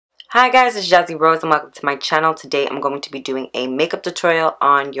Hi guys, it's Jazzy Rose and welcome to my channel. Today I'm going to be doing a makeup tutorial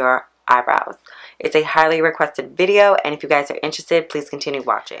on your eyebrows. It's a highly requested video, and if you guys are interested, please continue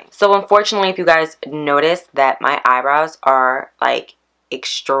watching. So unfortunately, if you guys notice that my eyebrows are like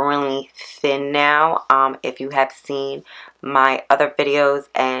extremely thin now, if you have seen my other videos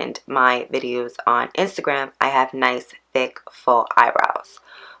and my videos on Instagram, I have nice, thick, full eyebrows.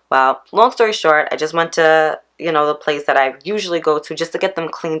 Well, long story short, I just went to, the place that I usually go to just to get them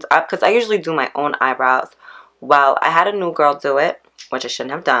cleaned up because I usually do my own eyebrows. Well, I had a new girl do it, which I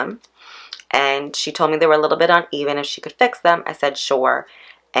shouldn't have done. And she told me they were a little bit uneven. If she could fix them, I said sure.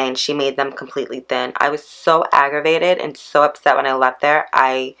 And she made them completely thin. I was so aggravated and so upset when I left there.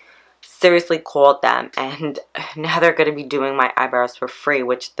 I seriously called them, and now they're going to be doing my eyebrows for free,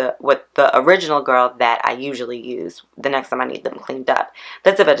 with the original girl that I usually use the next time I need them cleaned up.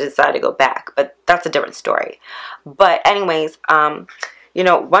 That's if I decide to go back, but that's a different story. But anyways,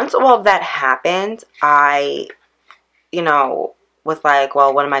 once all of that happened, I was like,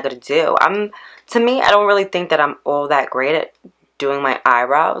 well, what am I going to do? To me, I don't really think that I'm all that great at doing my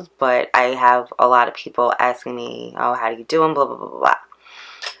eyebrows, but I have a lot of people asking me, oh, how do you do them, blah, blah, blah, blah.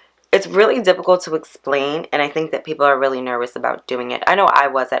 It's really difficult to explain, and I think that people are really nervous about doing it. I know I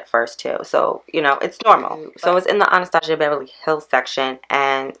was at first too, so, it's normal. So I was in the Anastasia Beverly Hills section,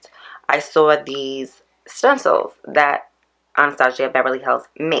 and I saw these stencils that Anastasia Beverly Hills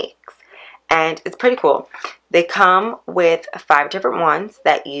makes, and it's pretty cool. They come with 5 different ones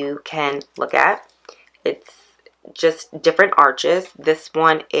that you can look at. It's just different arches. This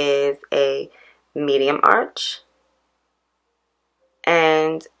one is a medium arch.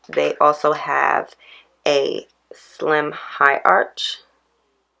 And they also have a slim high arch.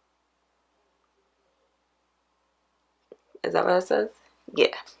 Is that what it says?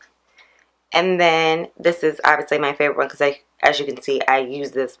 Yeah. And then this is obviously my favorite one because as you can see, I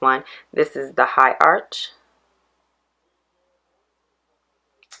use this one. This is the high arch.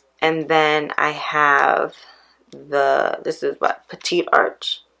 And then I have this is what? Petite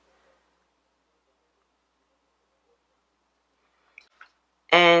arch.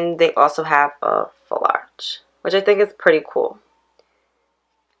 And they also have a full arch, which I think is pretty cool.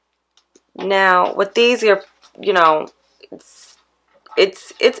 Now, with these,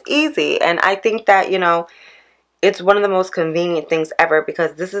 it's easy, and I think that, it's one of the most convenient things ever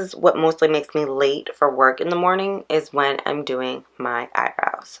because this is what mostly makes me late for work in the morning is when I'm doing my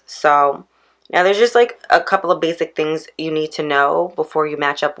eyebrows. So, now there's just like a couple of basic things you need to know before you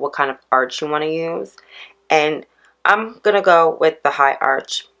match up what kind of arch you want to use. And I'm going to go with the high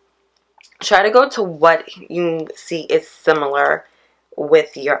arch. Try to go to what you see is similar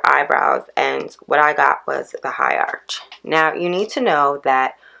with your eyebrows, and what I got was the high arch. Now, you need to know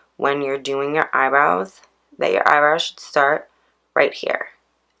that when you're doing your eyebrows, that your eyebrows should start right here.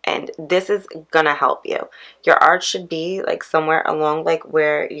 And this is going to help you. Your arch should be like somewhere along like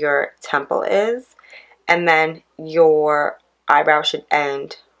where your temple is, and then your eyebrow should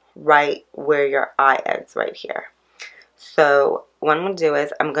end right where your eye ends, right here. So what I'm going to do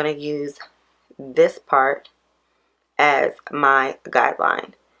is I'm going to use this part as my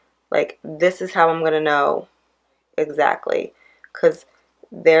guideline. Like, this is how I'm going to know exactly. Because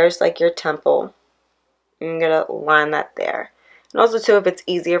there's like your temple. I'm going to line that there. And also too, if it's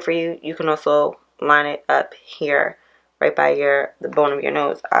easier for you, you can also line it up here. Right by the bone of your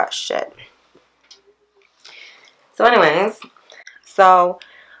nose. Ah, shit. So anyways.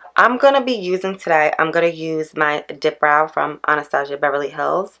 I'm going to be using today, I'm going to use my Dip Brow from Anastasia Beverly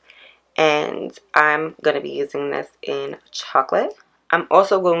Hills. And I'm going to be using this in chocolate. I'm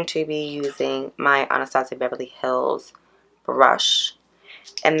also going to be using my Anastasia Beverly Hills brush.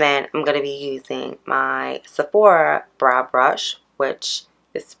 And then I'm going to be using my Sephora brow brush, which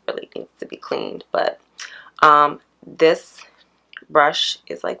this really needs to be cleaned. But this brush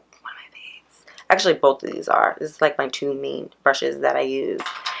is like one of my faves. Actually, both of these are. This is like my 2 main brushes that I use.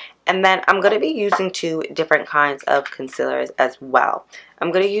 And then I'm going to be using 2 different kinds of concealers as well.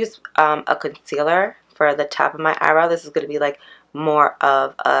 I'm going to use a concealer for the top of my eyebrow. This is going to be like more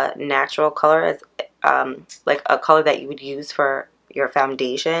of a natural color, as like a color that you would use for your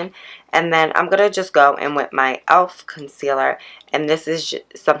foundation. And then I'm going to just go in with my e.l.f. concealer. And this is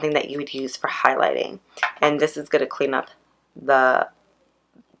just something that you would use for highlighting. And this is going to clean up the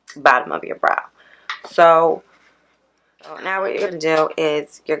bottom of your brow. So now what you're going to do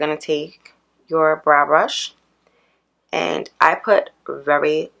is you're going to take your brow brush, and I put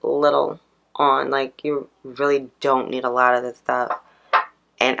very little on, like you really don't need a lot of this stuff.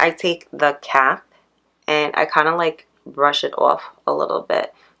 And I take the cap and I kind of like brush it off a little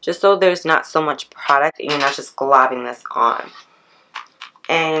bit just so there's not so much product and you're not just globbing this on.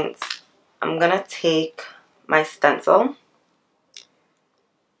 And I'm going to take my stencil,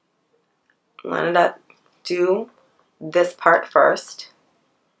 line it up, do this part first,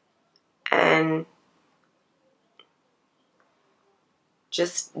 and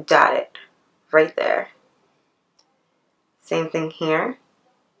just dot it right there. Same thing here.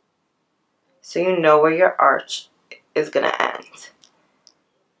 So you know where your arch is going to end.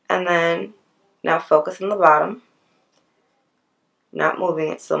 And then now focus on the bottom, not moving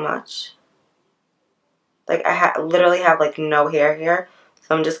it so much. Like I literally have like no hair here,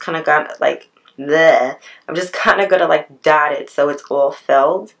 so I'm just kind of gonna like bleh. I'm just kind of gonna like dot it so it's all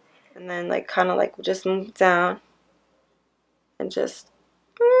filled, and then like kind of like just move down and just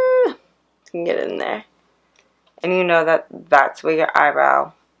get it in there. And you know that that's where your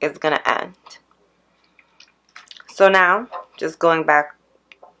eyebrow is gonna end. So now, just going back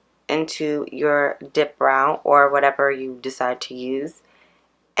into your dip brow or whatever you decide to use,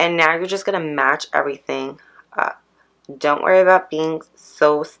 and now you're just gonna match everything up. Don't worry about being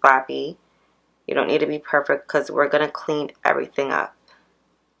so sloppy. You don't need to be perfect because we're gonna clean everything up.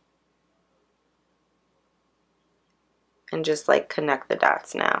 And just like connect the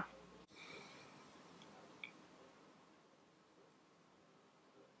dots now.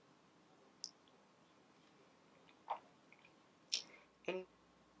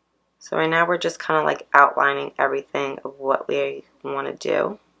 So right now we're just kind of like outlining everything of what we want to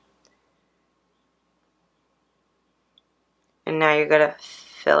do. And now you're going to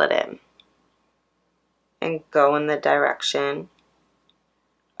fill it in and go in the direction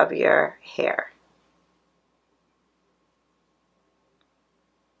of your hair.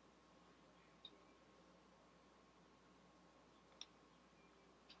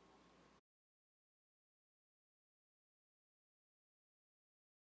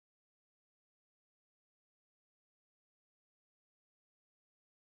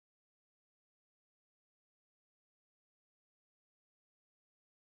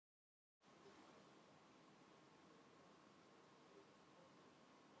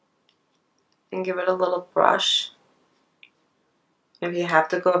 And give it a little brush. If you have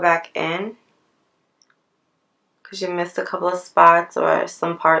to go back in because you missed a couple of spots or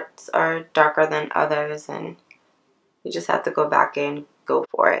some parts are darker than others and you just have to go back in, go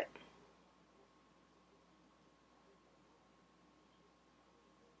for it.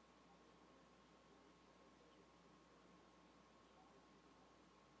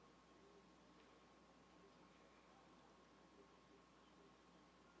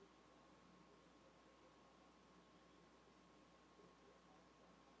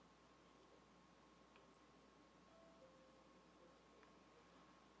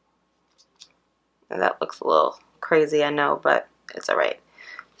 And that looks a little crazy, I know, but it's alright.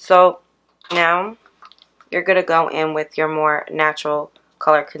 So now you're going to go in with your more natural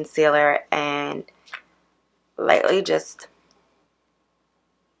color concealer and lightly just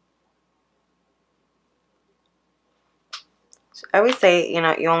I always say, you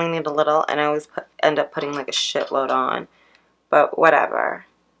know, you only need a little, and I always end up putting like a shitload on, but whatever.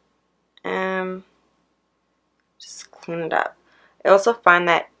 Just clean it up. I also find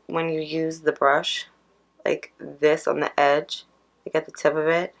that when you use the brush, like this on the edge, like at the tip of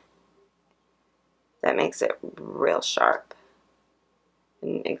it, that makes it real sharp.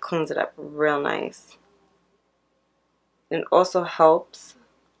 And it cleans it up real nice. And it also helps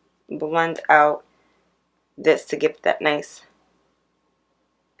blend out this to give that nice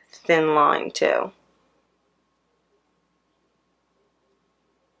thin line too.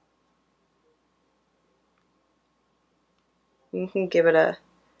 You can give it a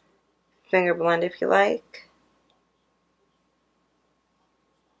finger blend if you like.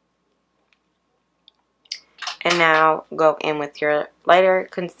 And now go in with your lighter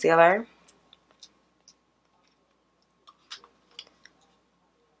concealer.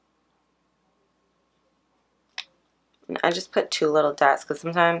 And I just put 2 little dots because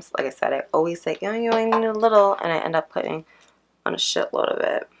sometimes, like I said, I always say, oh, you only need a little, and I end up putting on a shitload of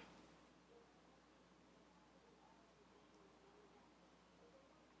it.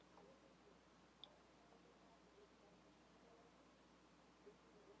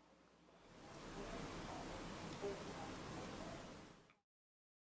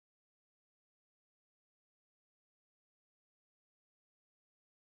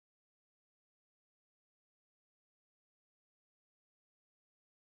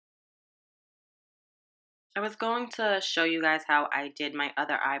 I was going to show you guys how I did my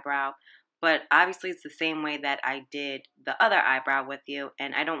other eyebrow, but obviously it's the same way that I did the other eyebrow with you,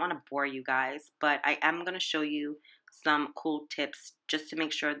 and I don't want to bore you guys, but I am going to show you some cool tips just to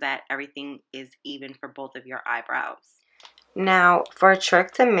make sure that everything is even for both of your eyebrows. Now, for a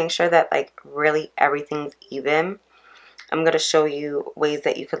trick to make sure that like really everything's even, I'm going to show you ways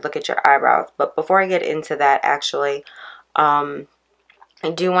that you could look at your eyebrows. But before I get into that, actually, I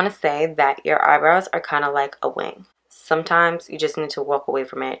do want to say that your eyebrows are kind of like a wing. Sometimes you just need to walk away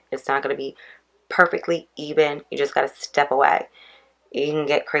from it. It's not going to be perfectly even. You just got to step away. You can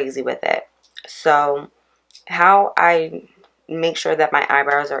get crazy with it. So how I make sure that my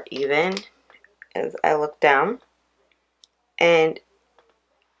eyebrows are even is I look down, and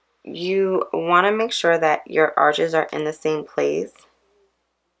you want to make sure that your arches are in the same place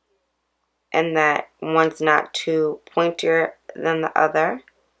and that one's not too pointier than the other.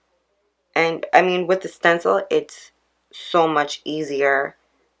 And I mean, with the stencil, it's so much easier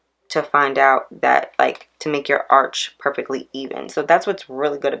to find out that, like, to make your arch perfectly even. So that's what's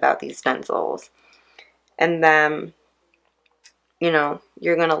really good about these stencils. And then, you know,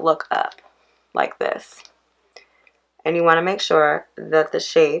 you're going to look up like this. And you want to make sure that the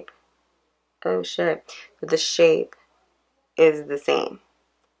shape, oh shit, that the shape is the same.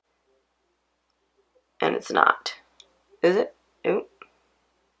 And it's not. Is it? Ooh.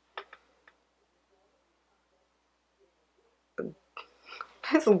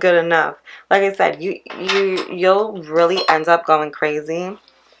 That's good enough. Like I said, you'll really end up going crazy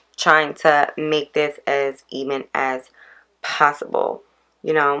trying to make this as even as possible,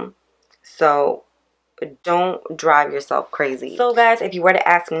 you know? So don't drive yourself crazy. So guys, if you were to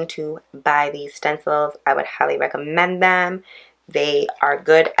ask me to buy these stencils, I would highly recommend them. They are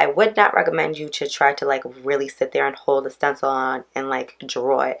good. I would not recommend you to try to like really sit there and hold the stencil on and like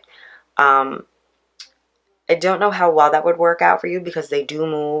draw it. I don't know how well that would work out for you because they do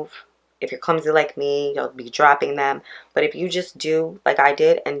move. If you're clumsy like me, you'll be dropping them. But if you just do like I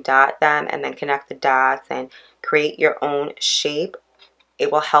did and dot them and then connect the dots and create your own shape,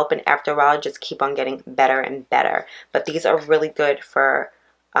 it will help, and after a while just keep on getting better and better. But these are really good for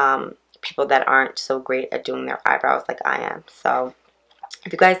people that aren't so great at doing their eyebrows like I am. So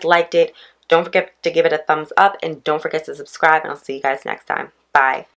if you guys liked it, don't forget to give it a thumbs up and don't forget to subscribe, and I'll see you guys next time. Bye.